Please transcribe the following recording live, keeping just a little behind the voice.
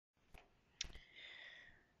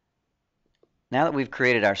Now that we've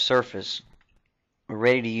created our surface, we're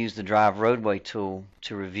ready to use the Drive Roadway tool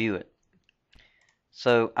to review it.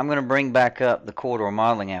 So I'm going to bring back up the corridor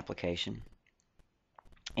modeling application,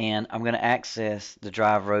 and I'm going to access the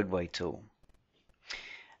Drive Roadway tool.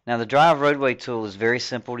 Now the Drive Roadway tool is very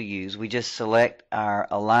simple to use. We just select our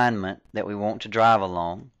alignment that we want to drive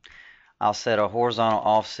along. I'll set a horizontal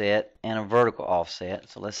offset and a vertical offset.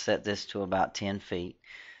 So let's set this to about 10 feet.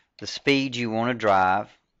 The speed you want to drive,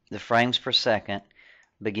 the frames per second,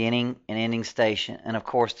 beginning and ending station, and of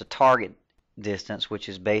course the target distance, which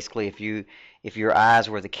is basically if your eyes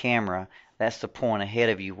were the camera, that's the point ahead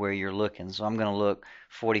of you where you're looking. So I'm going to look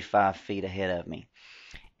 45 feet ahead of me.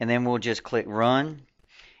 And then we'll just click Run.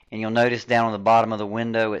 And you'll notice down on the bottom of the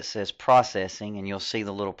window it says Processing, and you'll see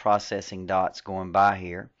the little processing dots going by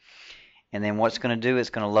here. And then what's going to do is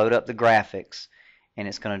going to load up the graphics, and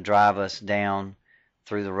it's going to drive us down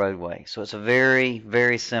through the roadway. So it's a very,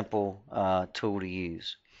 very simple tool to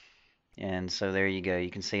use. And so there you go. You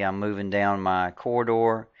can see I'm moving down my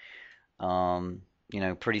corridor.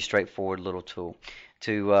 Pretty straightforward little tool.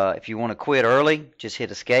 If you want to quit early, just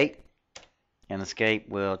hit Escape, and Escape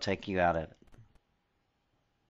will take you out of it.